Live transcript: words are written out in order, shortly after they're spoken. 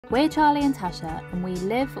We're Charlie and Tasha, and we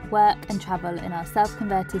live, work and travel in our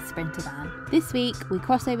self-converted Sprinter van. This week we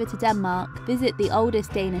cross over to Denmark, visit the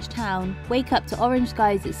oldest Danish town, wake up to orange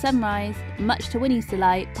skies at sunrise, and much to Winnie's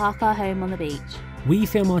delight, park our home on the beach. We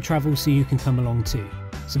film our travels so you can come along too.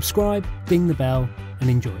 Subscribe, ding the bell and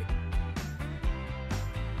enjoy.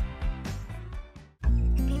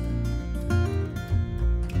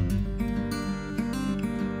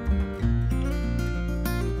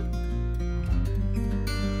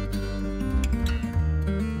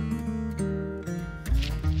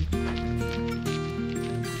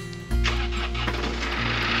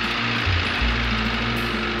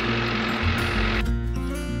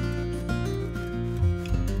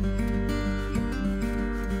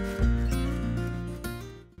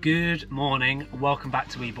 Good morning, welcome back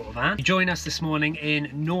to We Bought a Van. You join us this morning in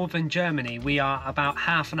northern Germany. We are about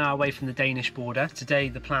half an hour away from the Danish border. Today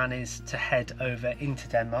the plan is to head over into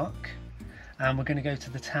Denmark and we're going to go to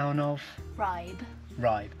the town of Ribe.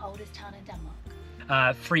 Oldest town in Denmark.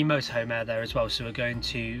 Free motorhome air there as well, so we're going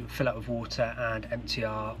to fill up with water and empty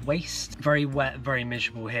our waste. Very wet, very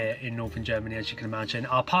miserable here in northern Germany, as you can imagine.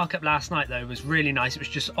 Our park up last night though was really nice. It was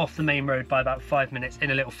just off the main road by about 5 minutes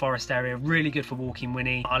in a little forest area, really good for walking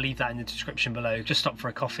Winnie. I'll leave that in the description below. Just stop for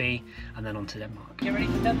a coffee and then on to Denmark. You ready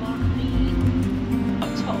for Denmark?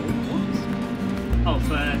 Toll? What? Oh,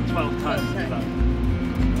 for 12 times.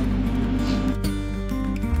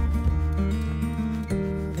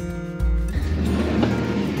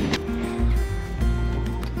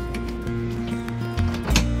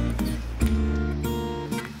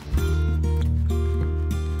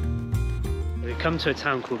 Come to a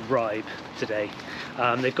town called Ribe today.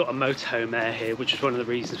 They've got a motorhome air here, which is one of the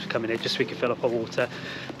reasons for coming here, just so we can fill up our water.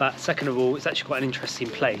 But second of all, it's actually quite an interesting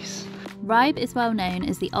place. Ribe is well known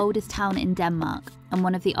as the oldest town in Denmark and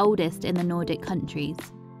one of the oldest in the Nordic countries.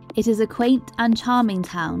 It is a quaint and charming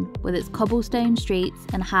town with its cobblestone streets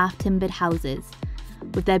and half-timbered houses,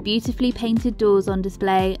 with their beautifully painted doors on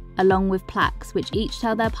display, along with plaques which each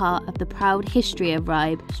tell their part of the proud history of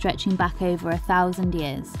Ribe stretching back over 1,000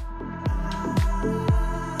 years.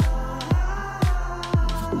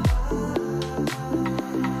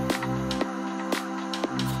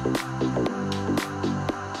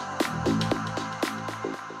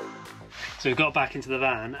 So we got back into the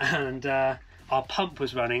van and our pump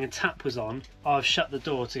was running and tap was on. I've shut the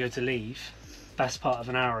door to go to leave, best part of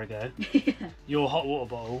an hour ago. Yeah. Your hot water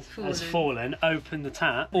bottle has fallen, opened the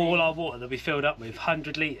tap. All our water that we filled up with,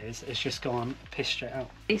 100 litres, has just gone pissed straight out.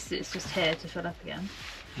 At least it's just here to fill up again.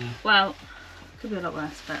 Yeah. Well, could be a lot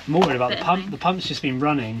worse, but I'm worried about the pump. The pump's just been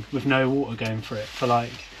running with no water going through it for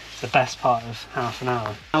like the best part of half an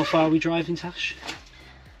hour. How far are we driving, Tash?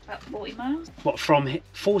 About 40 miles. What, from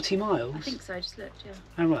 40 miles? I think so, I just looked, yeah.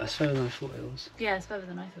 Oh right, that's further than I thought it was. Yeah, it's further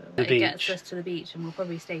than I thought it was. The It beach. gets us to the beach and we'll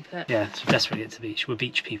probably stay put. Yeah, so desperately get to the beach. We're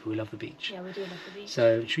beach people, we love the beach. Yeah, we do love the beach.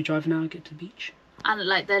 So should we drive now and get to the beach? And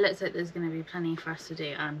like, there looks like there's going to be plenty for us to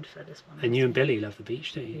do and for this one. And you and Billy love the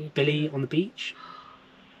beach, don't you? Billy on the beach?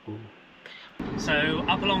 Ooh. So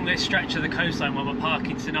up along this stretch of the coastline where we're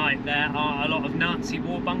parking tonight, there are a lot of Nazi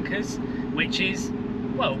war bunkers, which is,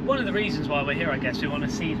 well, one of the reasons why we're here, I guess. We want to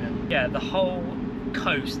see them. Yeah, the whole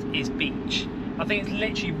coast is beach. I think it's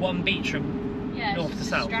literally one beach from north to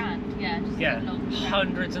south. Strand. Yeah, just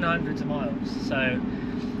hundreds and hundreds of miles. So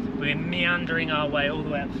we're meandering our way all the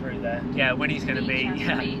way up through there. Yeah, Winnie's going to be,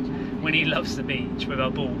 Winnie loves the beach with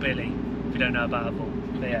our bull Billy, if you don't know about our bull.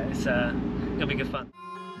 But yeah, it's going to be good fun.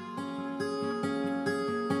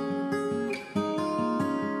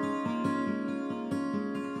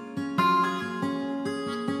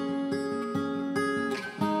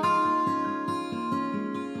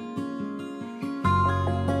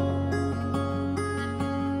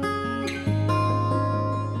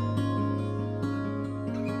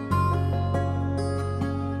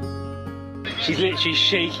 She's literally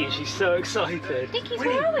shaking, she's so excited.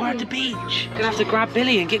 Winnie, we're at the beach. Gonna have to grab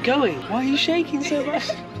Billy and get going. Why are you shaking so much?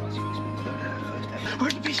 We're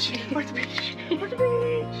at the beach, we're at the beach, we're at the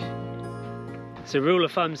beach. So rule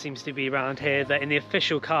of thumb seems to be around here that in the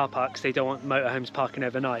official car parks they don't want motorhomes parking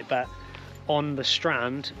overnight, but on the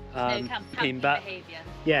Strand, camping behaviour.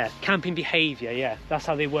 Yeah, camping behaviour, yeah, that's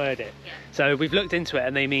how they word it. Yeah. So we've looked into it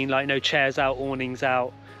and they mean like no chairs out, awnings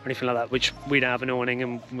out, or anything like that, which we don't have an awning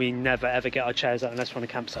and we never ever get our chairs out unless we're on a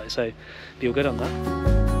campsite, so be all good on that.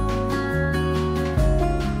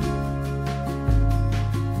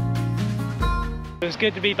 It was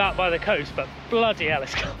good to be back by the coast, but bloody hell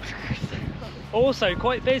it's cold. Also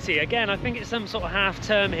quite busy again. I think it's some sort of half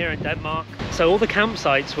term here in Denmark, so all the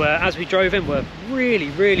campsites were, as we drove in, were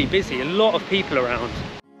really busy. A lot of people around.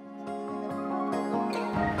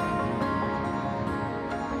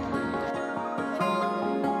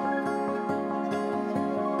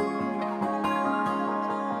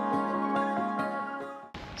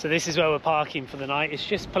 So this is where we're parking for the night. It's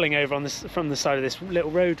just pulling over on this from the side of this little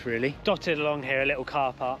road, really. Dotted along here are little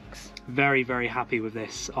car parks. Very, very happy with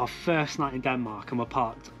this. Our first night in Denmark and we're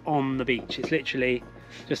parked on the beach. It's literally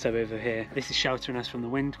just over here. This is sheltering us from the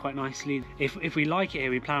wind quite nicely. If we like it here,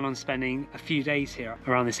 we plan on spending a few days here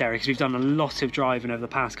around this area because we've done a lot of driving over the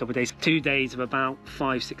past couple of days. 2 days of about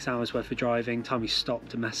 5-6 hours worth of driving, time we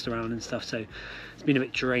stopped and messed around and stuff. So it's been a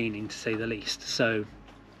bit draining to say the least. So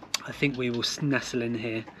I think we will nestle in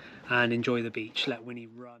here and enjoy the beach, let Winnie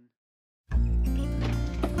run.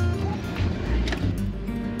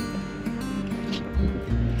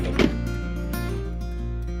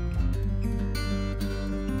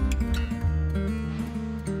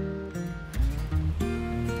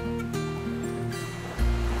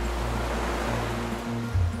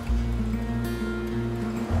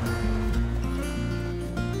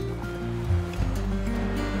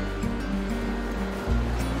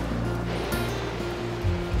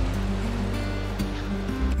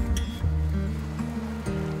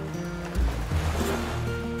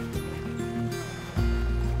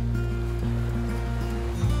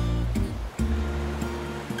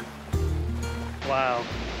 Wow.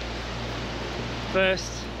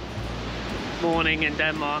 First morning in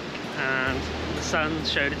Denmark and the sun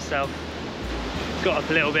showed itself. Got up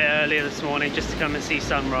a little bit earlier this morning just to come and see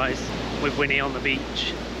sunrise with Winnie on the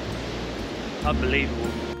beach.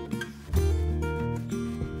 Unbelievable.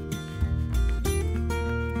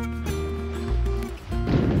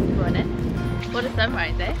 Morning. What a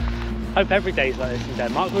sunrise, eh? Hope every day's like this in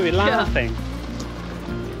Denmark. We'll be laughing.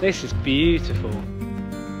 Yeah. This is beautiful.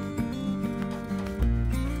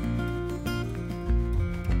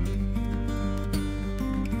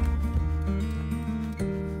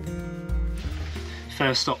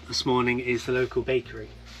 First stop this morning is the local bakery.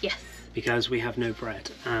 Yes. Because we have no bread,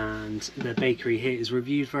 and the bakery here is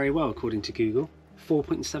reviewed very well according to Google.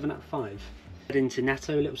 4.7 out of 5. Head into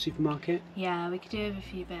Netto, little supermarket. Yeah, we could do with a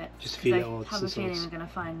few bits. Just a few little odds I have and a feeling sods. we're going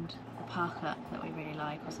to find a Parkup that we really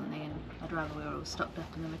like or something, and I'd rather we were all stocked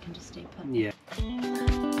up and then we can just do put. Yeah.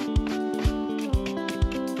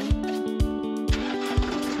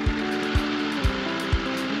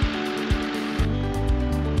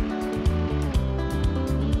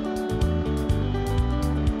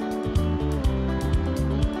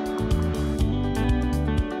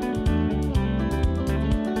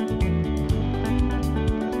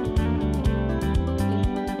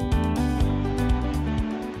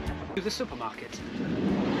 The supermarket.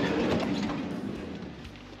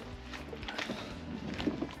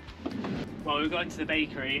 Well, we've got into the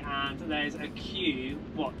bakery and there's a queue,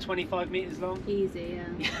 what, 25 metres long? Easy,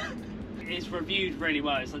 yeah. It's reviewed really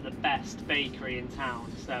well. It's like the best bakery in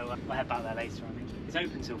town, so we'll head back there later, I think. It's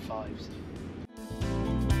open till 5.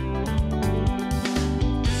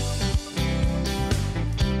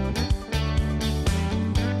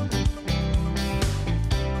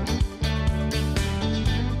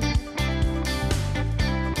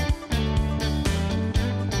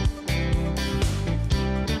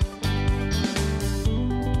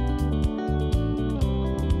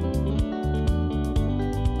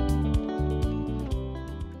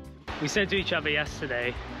 We said to each other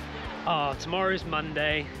yesterday, tomorrow's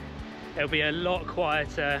Monday, it'll be a lot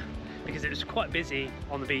quieter because it was quite busy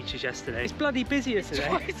on the beaches yesterday. It's bloody busier today.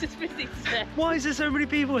 Twice as busy today. Why is there so many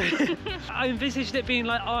people here? I envisaged it being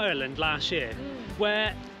like Ireland last year,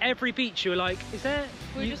 where every beach you were like, is there?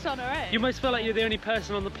 We're just on our own. You must feel like you're the only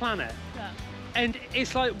person on the planet. Yeah. And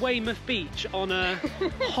it's like Weymouth Beach on a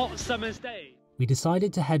hot summer's day. We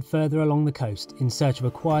decided to head further along the coast in search of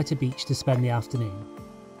a quieter beach to spend the afternoon.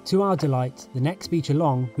 To our delight, the next beach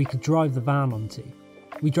along we could drive the van onto.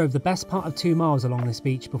 We drove the best part of 2 miles along this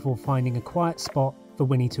beach before finding a quiet spot for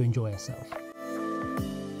Winnie to enjoy herself.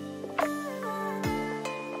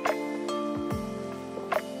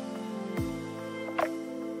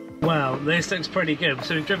 Well, this looks pretty good.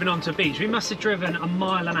 So we've driven onto a beach. We must have driven 1.5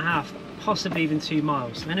 miles, possibly even 2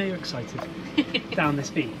 miles. I know you're excited. Down this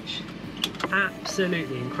beach.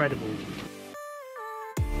 Absolutely incredible.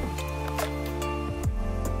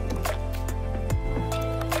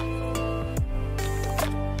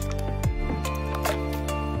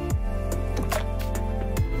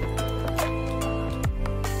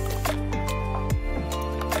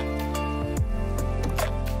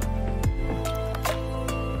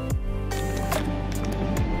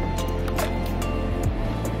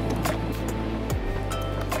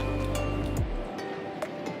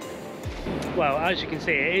 Well, as you can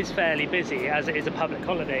see, it is fairly busy as it is a public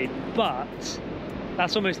holiday, but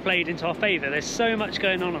that's almost played into our favour. There's so much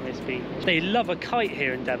going on this beach. They love a kite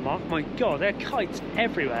here in Denmark. My God, there are kites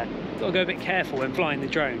everywhere. Got to go a bit careful when flying the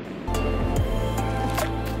drone.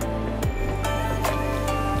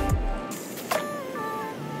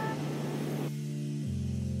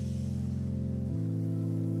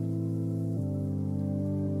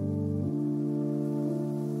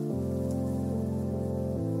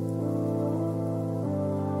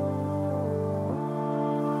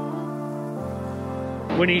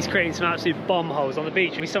 Winnie's creating some absolute bomb holes on the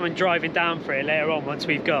beach. There'll be someone driving down for it later on once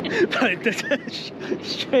we've got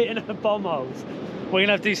straight into the bomb holes. We're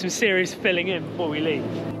gonna have to do some serious filling in before we leave.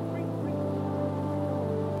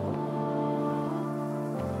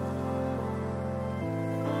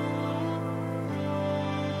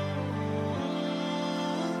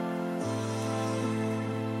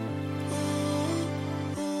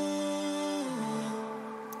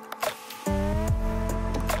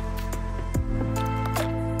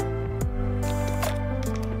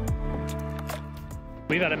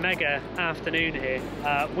 We've had a mega afternoon here.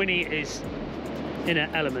 Winnie is in her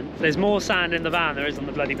element. There's more sand in the van than there is on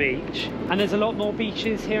the bloody beach. And there's a lot more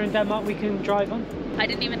beaches here in Denmark we can drive on. I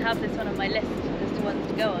didn't even have this one on my list as to ones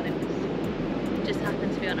to go on. It just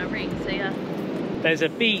happened to be on our route, so yeah. There's a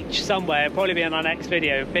beach somewhere, probably be in our next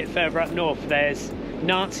video, a bit further up north. There's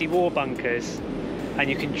Nazi war bunkers, and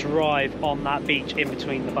you can drive on that beach in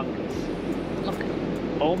between the bunkers. Look.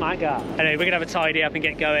 Oh my god. Anyway, we're gonna have a tidy up and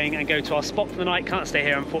get going and go to our spot for the night. Can't stay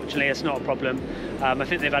here, unfortunately, it's not a problem. I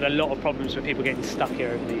think they've had a lot of problems with people getting stuck here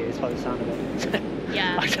over the years by the sound of it.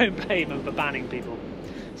 Yeah. I don't blame them for banning people.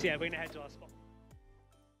 So yeah, we're gonna head to our spot.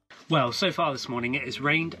 Well, so far this morning it has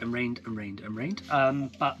rained and rained and rained and rained,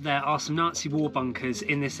 but there are some Nazi war bunkers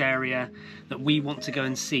in this area that we want to go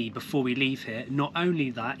and see before we leave here. Not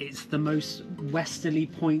only that, it's the most westerly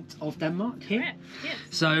point of Denmark here. Correct, yes.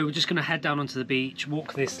 So we're just going to head down onto the beach,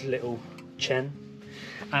 walk this little chen,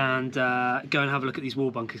 and go and have a look at these war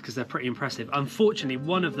bunkers because they're pretty impressive. Unfortunately,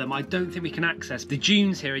 one of them I don't think we can access. The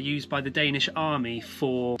dunes here are used by the Danish army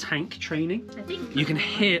for tank training. I think you can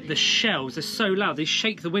hear the shells, they're so loud, they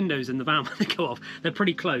shake the windows in the van when they go off. They're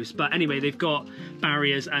pretty close, but anyway, they've got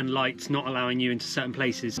barriers and lights not allowing you into certain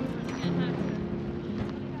places. So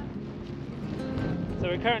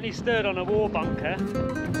we're currently stood on a war bunker.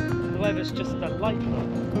 The weather's just delightful.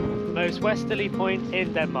 Most westerly point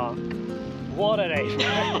in Denmark. What a name!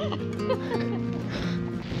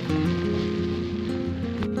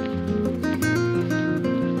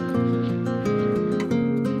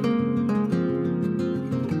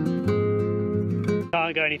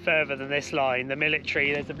 Can't go any further than this line. The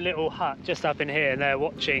military, there's a little hut just up in here and they're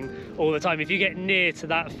watching all the time. If you get near to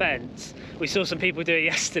that fence, we saw some people do it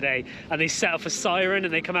yesterday and they set off a siren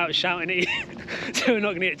and they come out shouting at you. So we're not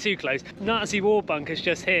going to get too close. Nazi war bunkers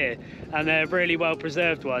just here and they're really well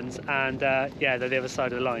preserved ones, and yeah, they're the other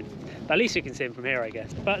side of the line. But at least we can see them from here, I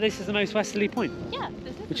guess. But this is the most westerly point. Yeah,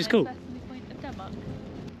 this is which is the cool. most westerly point of Denmark.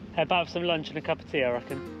 Head back for some lunch and a cup of tea, I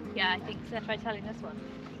reckon. Yeah, I think so. Try telling this one.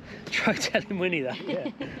 Try telling Winnie that, yeah.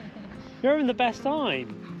 You're having the best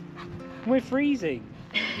time. We're freezing.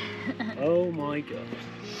 Oh my god.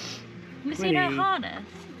 Have you seen her harness?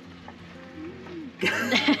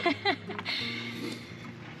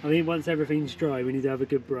 I think once everything's dry, we need to have a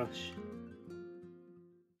good brush.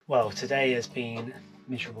 Well, today has been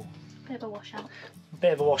miserable. Bit of a washout.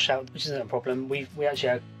 Bit of a washout, which isn't a problem. We actually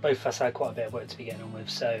had, both of us had quite a bit of work to be getting on with,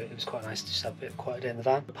 so it was quite nice to just have a bit of quiet day in the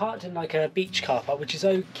van. We parked in like a beach car park, which is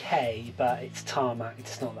okay, but it's tarmac,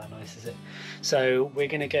 it's not that nice, is it? So we're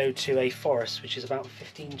going to go to a forest, which is about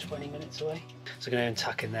 15-20 minutes away. So we're going to go and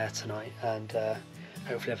tuck in there tonight and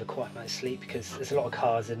hopefully have a quiet night's sleep, because there's a lot of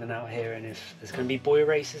cars in and out here, and if there's going to be boy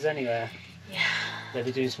races anywhere, yeah, they'll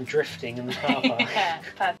be doing some drifting in the car park. Yeah,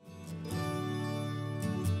 perfect.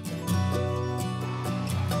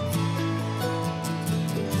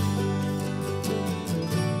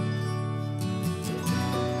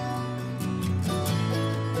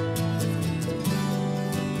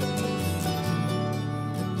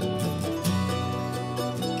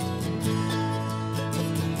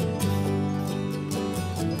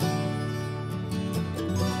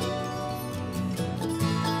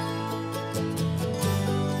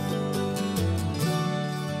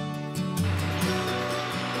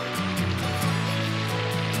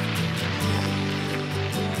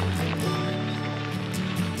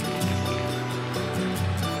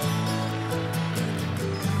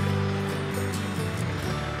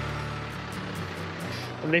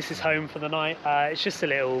 And this is home for the night. It's just a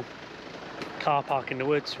little car park in the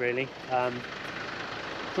woods, really. Not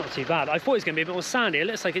too bad. I thought it was going to be a bit more sandy. It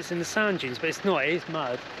looks like it's in the sand dunes, but it's not. It is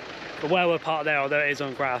mud. But where we're parked there, although it is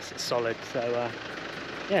on grass, it's solid. So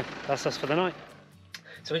yeah, that's us for the night.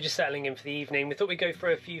 So we're just settling in for the evening. We thought we'd go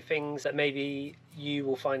through a few things that maybe you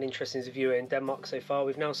will find interesting as a viewer in Denmark so far.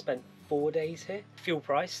 We've now spent 4 days here. Fuel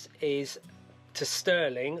price is, to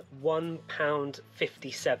sterling,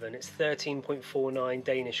 £1.57. It's 13.49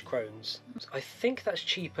 Danish krones. I think that's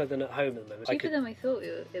cheaper than at home at the moment. Cheaper than we thought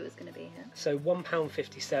it was going to be here. So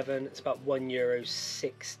 £1.57, it's about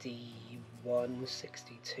 €1.61,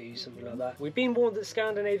 162, something like that. We've been warned that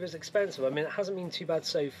Scandinavia is expensive. I mean, it hasn't been too bad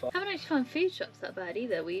so far. I haven't actually found food shops that bad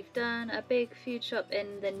either. We've done a big food shop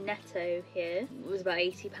in the Netto here. It was about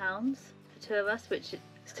 £80 for 2 of us, which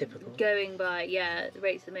It's typical. Going by, yeah, the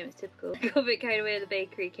rates at the moment is typical. I got a bit carried away at the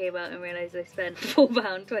bakery, came out and realised I spent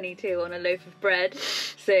 £4.22 on a loaf of bread.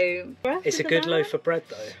 So it's a good loaf of bread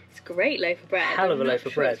though. It's a great loaf of bread. Hell of a loaf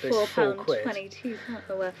of bread, but it's £4.22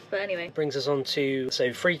 worth. But anyway. Brings us on to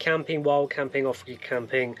free camping, wild camping, off-grid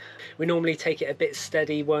camping. We normally take it a bit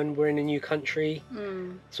steady when we're in a new country,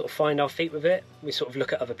 sort of find our feet with it. We sort of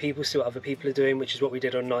look at other people, see what other people are doing, which is what we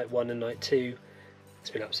did on night 1 and night 2. It's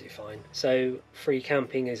been absolutely fine. So free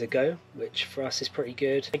camping is a go, which for us is pretty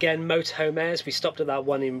good. Again, motorhome airs. We stopped at that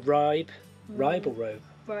one in Ribe. Ribe or Robe?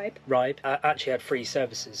 Ribe. Actually had free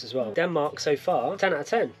services as well. Denmark so far, 10 out of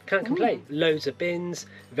 10. Can't complain. Loads of bins,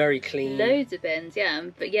 very clean. Loads of bins, yeah.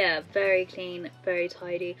 But yeah, very clean, very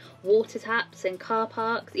tidy. Water taps in car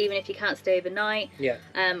parks, even if you can't stay overnight. Yeah.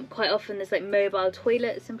 Quite often there's like mobile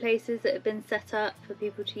toilets in places that have been set up for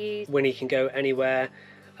people to use. Winnie can go anywhere.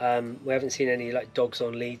 We haven't seen any like dogs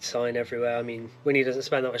on lead sign everywhere. I mean, Winnie doesn't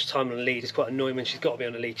spend that much time on a lead. It's quite annoying when she's got to be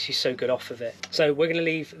on a lead because she's so good off of it. So we're going to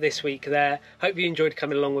leave this week there. Hope you enjoyed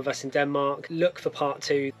coming along with us in Denmark. Look for part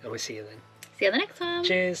 2 and we'll see you then. See you on the next one.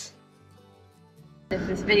 Cheers. If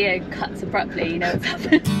this video cuts abruptly, you know what's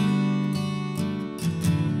happening.